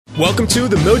Welcome to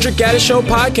the Mildred Gaddis Show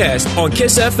podcast on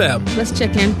KISS FM. Let's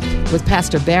check in with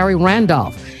Pastor Barry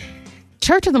Randolph.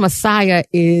 Church of the Messiah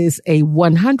is a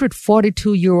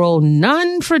 142-year-old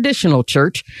non-traditional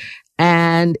church,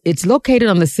 and it's located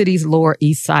on the city's Lower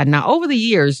East Side. Now, over the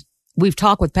years, we've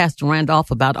talked with Pastor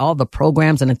Randolph about all the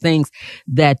programs and the things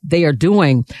that they are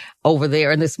doing over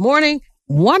there. And this morning,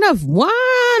 one of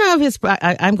his,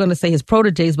 I'm going to say his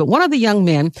proteges, but one of the young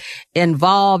men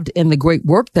involved in the great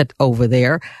work that over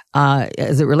there,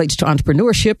 as it relates to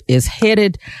entrepreneurship, is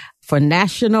headed for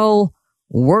national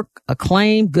work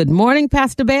acclaim. Good morning,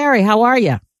 Pastor Barry. How are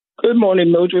you? Good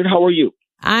morning, Mildred. How are you?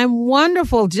 I'm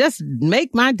wonderful. Just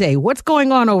make my day. What's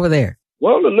going on over there?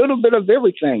 Well, a little bit of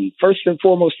everything. First and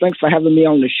foremost, thanks for having me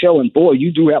on the show. And boy,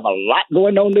 you do have a lot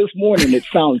going on this morning. It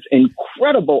sounds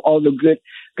incredible, all the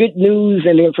good news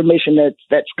and information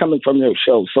that's coming from your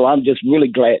show. So I'm just really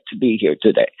glad to be here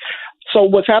today. So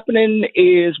what's happening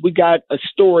is we got a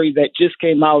story that just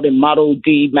came out in Model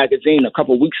D magazine a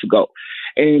couple of weeks ago.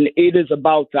 And it is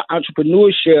about the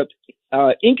entrepreneurship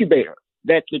incubator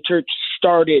that the church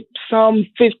started some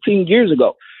 15 years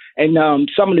ago. And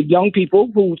some of the young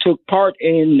people who took part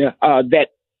in that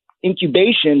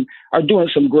incubation are doing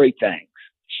some great things.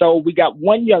 So we got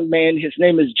one young man, his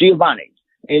name is Giovanni.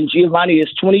 And Giovanni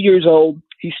is 20 years old.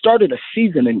 He started a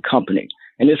seasoning company,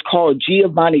 and it's called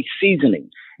Giovanni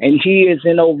Seasoning. And he is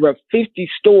in over 50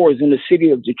 stores in the city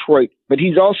of Detroit, but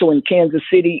he's also in Kansas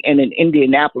City and in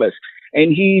Indianapolis.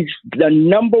 And he's the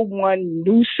number one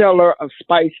new seller of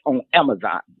spice on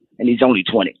Amazon, and he's only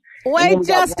 20. Wait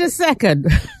just a second.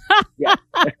 Yeah.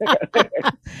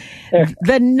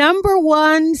 The number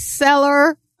one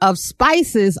seller of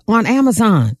spices on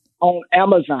Amazon. On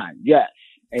Amazon, yes.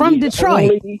 And from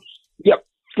Detroit.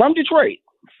 From Detroit.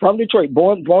 From Detroit.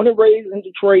 Born and raised in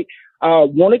Detroit.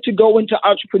 Wanted to go into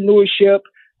entrepreneurship.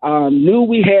 Knew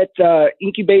we had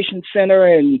incubation center,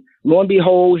 and lo and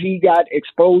behold, he got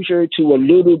exposure to a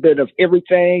little bit of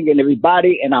everything and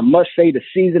everybody. And I must say the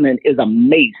seasoning is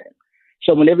amazing.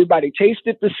 So when everybody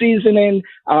tasted the seasoning,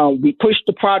 we pushed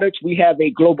the products. We have a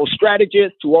global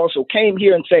strategist who also came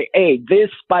here and say, hey,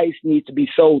 this spice needs to be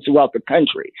sold throughout the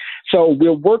country. So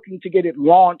we're working to get it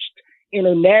launched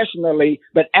internationally,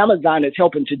 but Amazon is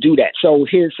helping to do that. So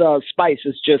his spice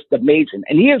is just amazing.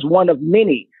 And he is one of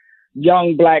many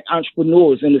young Black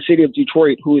entrepreneurs in the city of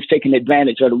Detroit who is taking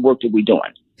advantage of the work that we're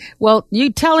doing. Well,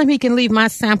 you tell him he can leave my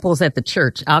samples at the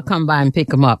church. I'll come by and pick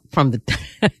them up from the,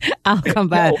 I'll come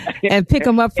by and pick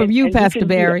them up from you, Pastor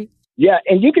Barry. Yeah,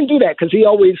 and you can do that because he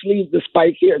always leaves the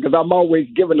spice here because I'm always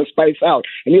giving the spice out.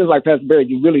 And he was like, Pastor Barry,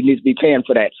 you really need to be paying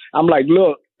for that. I'm like,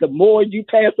 look, the more you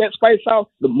pass that spice out,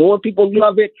 the more people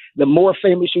love it, the more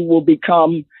famous you will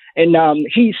become. And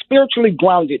he's spiritually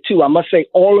grounded, too. I must say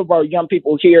all of our young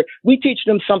people here, we teach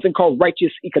them something called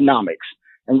righteous economics.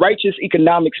 And righteous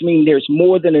economics mean there's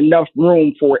more than enough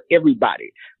room for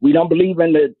everybody. We don't believe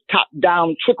in the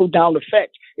top-down, trickle-down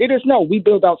effect. It is no, we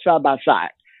build out side by side.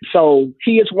 So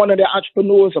he is one of the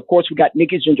entrepreneurs. Of course, we got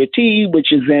Nikki Ginger Tea,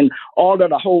 which is in all of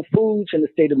the Whole Foods in the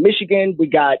state of Michigan. We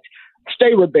got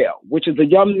Stay Rebel, which is a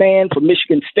young man from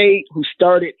Michigan State who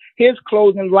started his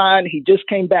clothing line. He just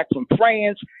came back from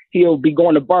France. He'll be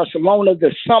going to Barcelona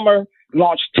this summer,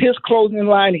 launched his clothing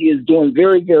line. He is doing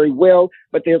very, very well.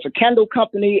 But there's a candle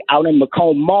company out in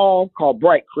Macomb Mall called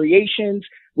Bright Creations.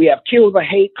 We have Kill the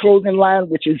Hate clothing line,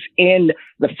 which is in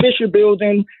the Fisher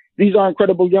building. These are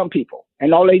incredible young people.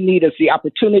 And all they need is the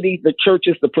opportunity. The church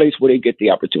is the place where they get the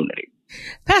opportunity.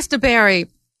 Pastor Barry,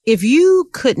 if you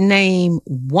could name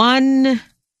one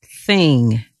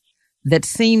thing that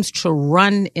seems to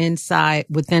run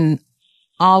within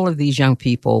all of these young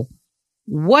people,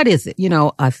 what is it? You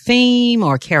know, a theme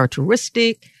or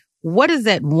characteristic? What is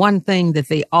that one thing that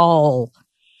they all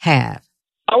have?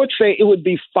 I would say it would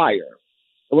be fire.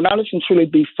 It would honestly and truly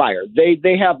be fire.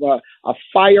 They have a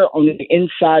fire on the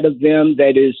inside of them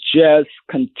that is just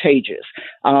contagious.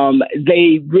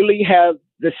 They really have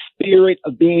the spirit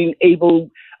of being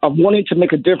able, of wanting to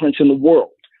make a difference in the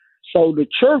world. So the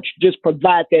church just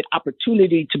provides that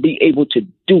opportunity to be able to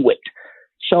do it.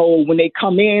 So when they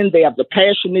come in, they have the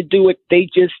passion to do it. They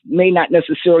just may not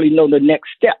necessarily know the next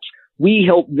steps. We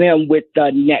help them with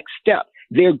the next step.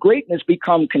 Their greatness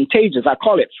become contagious. I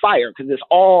call it fire because it's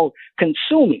all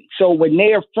consuming. So when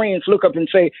their friends look up and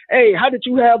say, hey, how did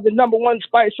you have the number one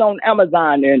spice on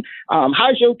Amazon? And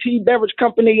how's your tea beverage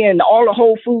company and all the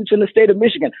Whole Foods in the state of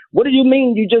Michigan? What do you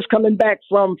mean you just coming back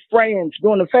from France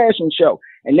doing a fashion show?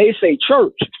 And they say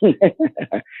church.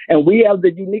 And we have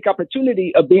the unique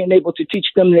opportunity of being able to teach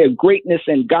them their greatness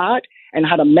in God and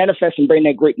how to manifest and bring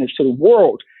that greatness to the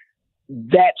world.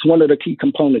 That's one of the key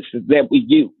components that we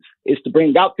use. is to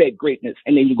bring out that greatness,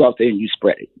 and then you go out there and you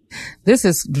spread it. This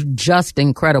is just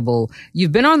incredible.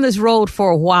 You've been on this road for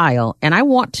a while, and I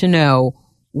want to know,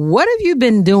 what have you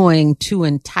been doing to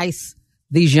entice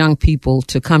these young people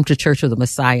to come to Church of the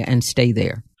Messiah and stay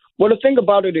there? Well, the thing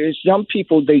about it is young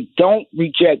people, they don't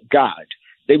reject God.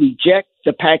 They reject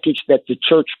the package that the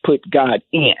church put God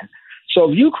in. So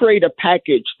if you create a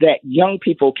package that young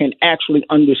people can actually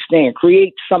understand,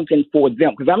 create something for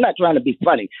them, because I'm not trying to be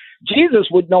funny. Jesus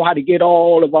would know how to get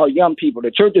all of our young people.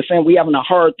 The church is saying we're having a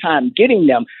hard time getting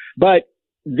them, but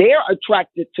they're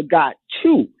attracted to God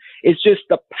too. It's just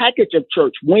the package of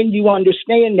church. When you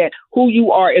understand that who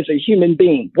you are as a human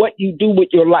being, what you do with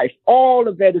your life, all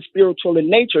of that is spiritual in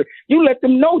nature, you let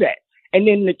them know that. And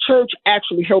then the church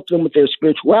actually helps them with their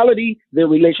spirituality, their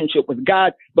relationship with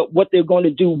God, but what they're going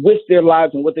to do with their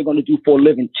lives and what they're going to do for a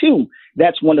living too.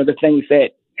 That's one of the things that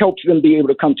helps them be able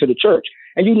to come to the church.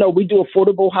 And, you know, we do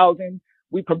affordable housing.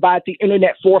 We provide the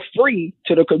internet for free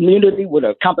to the community with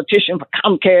a competition for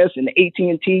Comcast and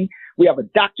AT&T. We have a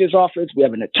doctor's office. We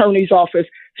have an attorney's office.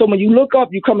 So when you look up,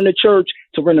 you come into church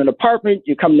to rent an apartment.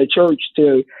 You come to church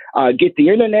to get the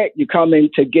internet. You come in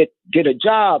to get a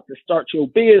job, to start your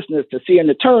business, to see an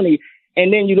attorney.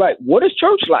 And then you're like, what is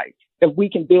church like? If we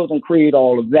can build and create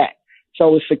all of that.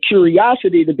 So it's a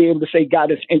curiosity to be able to say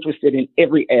God is interested in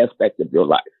every aspect of your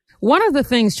life. One of the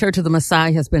things Church of the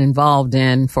Messiah has been involved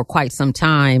in for quite some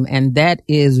time, and that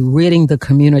is ridding the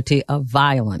community of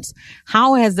violence.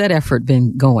 How has that effort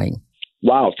been going?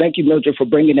 Wow. Thank you, Mildred, for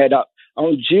bringing that up.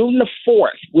 On June the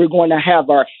 4th, we're going to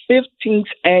have our 15th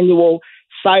annual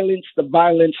Silence the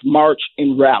Violence March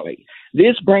and Rally.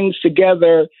 This brings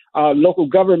together local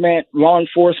government, law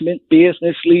enforcement,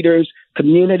 business leaders,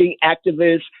 community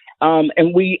activists,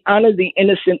 and we honor the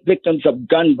innocent victims of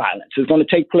gun violence. It's going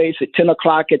to take place at 10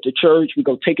 o'clock at the church. We're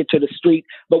going to take it to the street,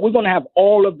 but we're going to have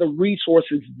all of the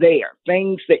resources there,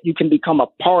 things that you can become a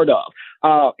part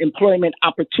of, employment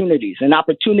opportunities, an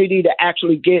opportunity to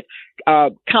actually get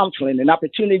counseling, an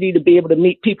opportunity to be able to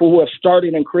meet people who have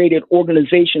started and created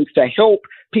organizations to help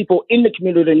people in the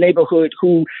community and neighborhood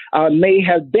who may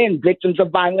have been victims of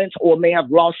violence or may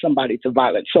have lost somebody to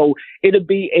violence. So it'll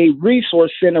be a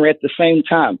resource center at the same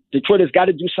time. Detroit has got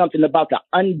to do something about the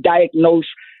undiagnosed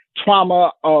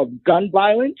trauma of gun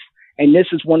violence. And this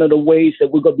is one of the ways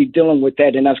that we're going to be dealing with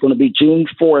that. And that's going to be June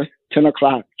 4th, 10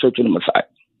 o'clock, Church of the Messiah.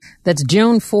 That's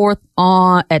June 4th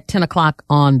at 10 o'clock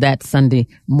on that Sunday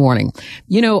morning.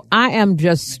 You know, I am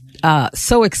just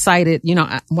so excited. You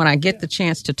know, when I get the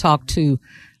chance to talk to,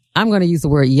 I'm going to use the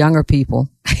word younger people.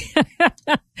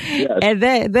 Yes. And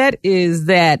that is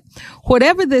that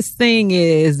whatever this thing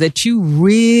is that you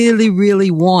really,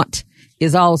 really want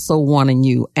is also wanting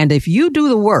you. And if you do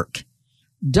the work,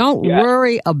 don't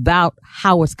worry about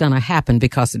how it's going to happen,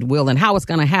 because it will. And how it's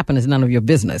going to happen is none of your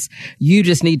business. You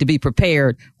just need to be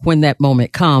prepared when that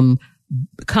moment comes,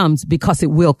 because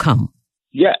it will come.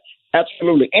 Yes,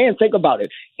 absolutely. And think about it.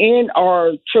 In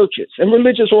our churches and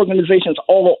religious organizations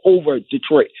all over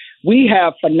Detroit, we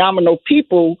have phenomenal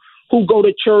people who go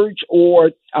to church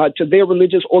or to their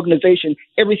religious organization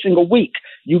every single week.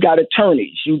 You got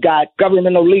attorneys, you got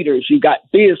governmental leaders, you got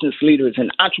business leaders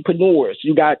and entrepreneurs,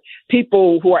 you got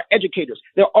people who are educators.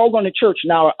 They're all going to church.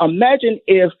 Now, imagine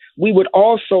if we would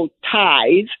also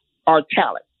tithe our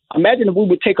talent. Imagine if we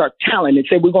would take our talent and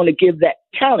say we're going to give that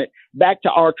talent back to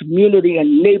our community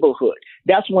and neighborhood.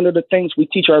 That's one of the things we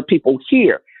teach our people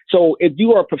here. So if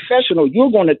you are a professional,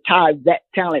 you're going to tie that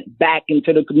talent back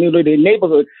into the community and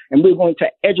neighborhood, and we're going to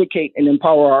educate and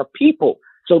empower our people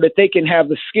so that they can have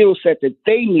the skill set that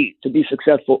they need to be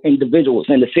successful individuals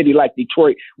in a city like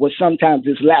Detroit, where sometimes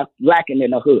it's lacking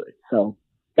in the hood. So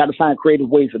got to find creative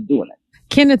ways of doing it.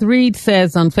 Kenneth Reed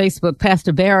says on Facebook,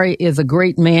 Pastor Barry is a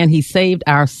great man. He saved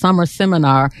our summer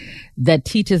seminar that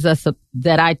teaches us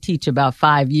that I teach about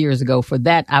 5 years ago. For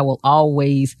that, I will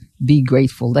always be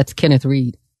grateful. That's Kenneth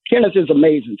Reed. Kenneth is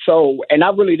amazing. So, and I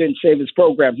really didn't save his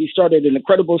program. He started an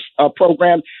incredible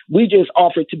program. We just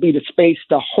offered to be the space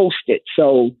to host it.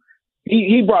 So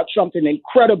he brought something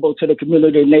incredible to the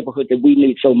community and neighborhood that we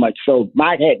need so much. So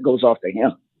my hat goes off to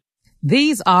him.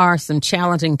 These are some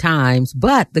challenging times,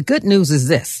 but the good news is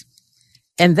this,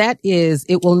 and that is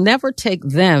it will never take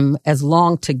them as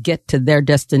long to get to their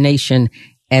destination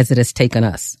as it has taken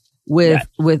us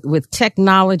with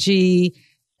technology.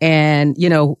 And, you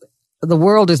know, the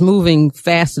world is moving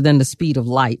faster than the speed of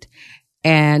light,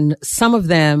 and some of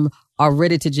them are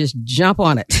ready to just jump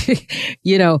on it.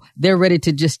 You know, they're ready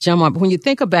to just jump on. But when you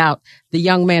think about the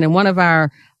young man, and one of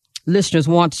our listeners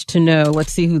wants to know,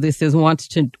 let's see who this is, wants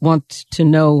to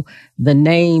know the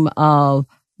name of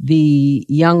the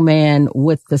young man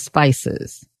with the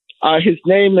spices. His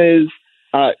name is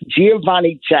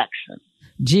Giovanni Jackson.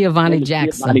 Giovanni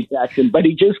Jackson. But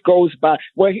he just goes by,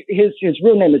 well, his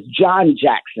real name is John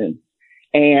Jackson,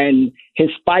 and his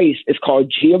spice is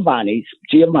called Giovanni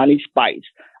Spice.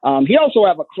 He also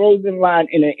have a clothing line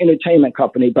in an entertainment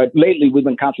company, but lately we've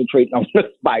been concentrating on the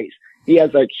spice. He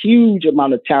has a huge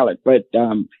amount of talent, but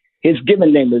his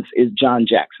given name is John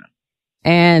Jackson.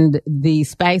 And the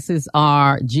spices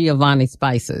are Giovanni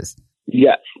spices.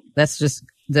 Yes. That's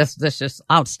just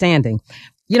outstanding.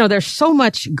 You know, there's so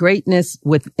much greatness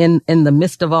in the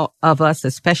midst of us,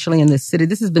 especially in this city.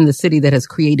 This has been the city that has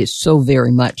created so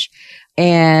very much.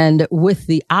 And with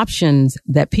the options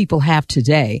that people have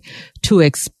today to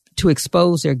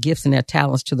expose their gifts and their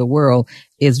talents to the world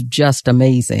is just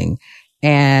amazing.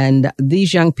 And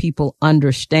these young people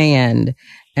understand,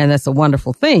 and that's a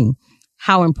wonderful thing,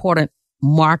 how important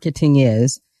marketing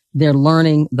is. They're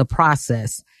learning the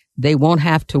process. They won't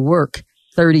have to work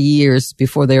 30 years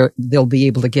before they'll be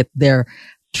able to get their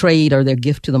trade or their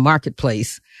gift to the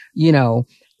marketplace. You know,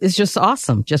 it's just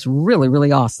awesome. Just really,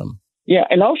 really awesome. Yeah.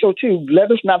 And also, too,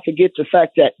 let us not forget the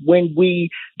fact that when we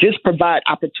just provide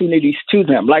opportunities to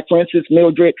them, like, for instance,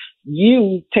 Mildred,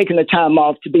 you taking the time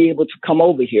off to be able to come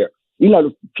over here. You know,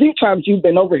 the few times you've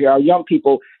been over here, our young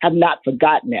people have not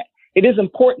forgotten that. It is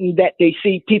important that they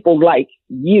see people like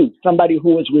you, somebody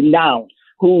who is renowned,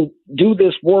 who do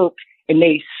this work, and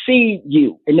they see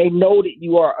you and they know that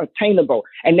you are attainable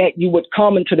and that you would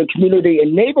come into the community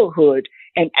and neighborhood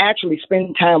and actually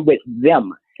spend time with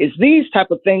them. It's these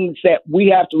type of things that we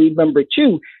have to remember,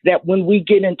 too, that when we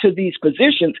get into these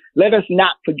positions, let us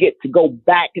not forget to go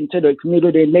back into the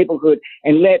community and neighborhood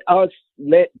and let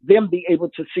them be able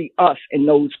to see us in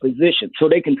those positions so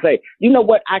they can say, you know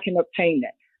what, I can obtain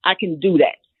that. I can do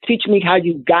that. Teach me how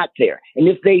you got there. And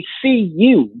if they see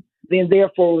you, then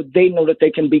therefore they know that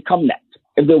they can become that.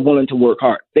 If they're willing to work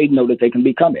hard, they know that they can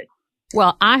become it.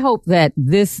 Well, I hope that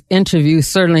this interview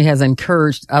certainly has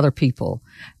encouraged other people,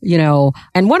 you know,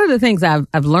 and one of the things I've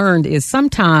learned is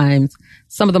sometimes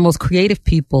some of the most creative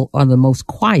people are the most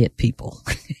quiet people.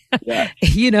 Yeah.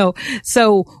 You know,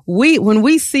 so when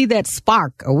we see that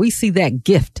spark or we see that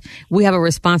gift, we have a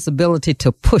responsibility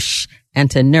to push and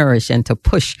to nourish and to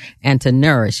push and to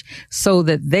nourish so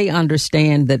that they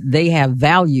understand that they have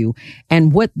value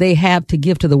and what they have to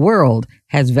give to the world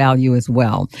has value as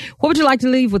well. What would you like to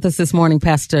leave with us this morning,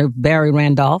 Pastor Barry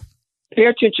Randolph? Pay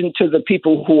attention to the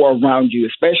people who are around you,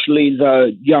 especially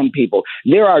the young people.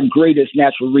 They're our greatest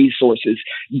natural resources.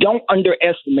 Don't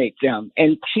underestimate them.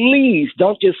 And please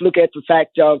don't just look at the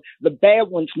fact of the bad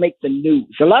ones make the news.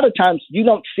 A lot of times you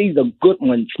don't see the good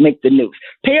ones make the news.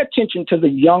 Pay attention to the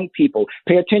young people.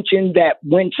 Pay attention that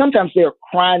when sometimes they're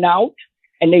crying out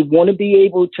and they want to be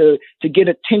able to get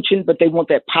attention, but they want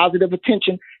that positive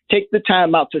attention, take the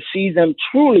time out to see them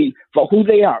truly for who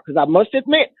they are. Because I must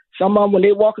admit, some of them, when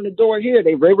they walk in the door here,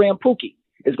 they very pooky.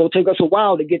 It's going to take us a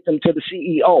while to get them to the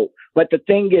CEO. But the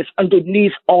thing is,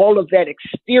 underneath all of that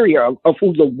exterior of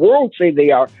who the world say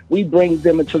they are, we bring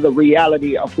them into the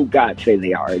reality of who God say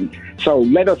they are. And so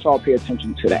let us all pay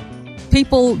attention to that.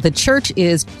 People, the church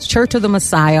is Church of the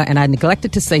Messiah, and I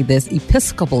neglected to say this,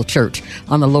 Episcopal Church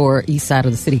on the Lower East Side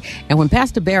of the city. And when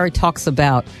Pastor Barry talks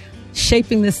about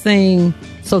shaping this thing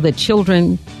so that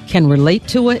children can relate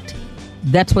to it,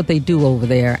 that's what they do over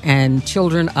there. And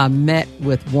children are met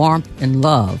with warmth and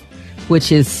love,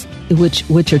 which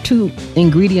are two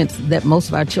ingredients that most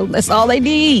of our children, that's all they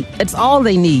need. That's all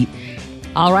they need.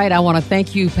 All right. I want to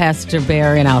thank you, Pastor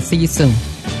Barry, and I'll see you soon.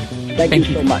 Thank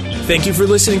you so much. Thank you for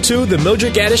listening to the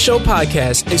Mildred Gaddis Show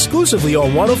podcast, exclusively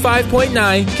on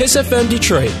 105.9 KISS FM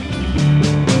Detroit.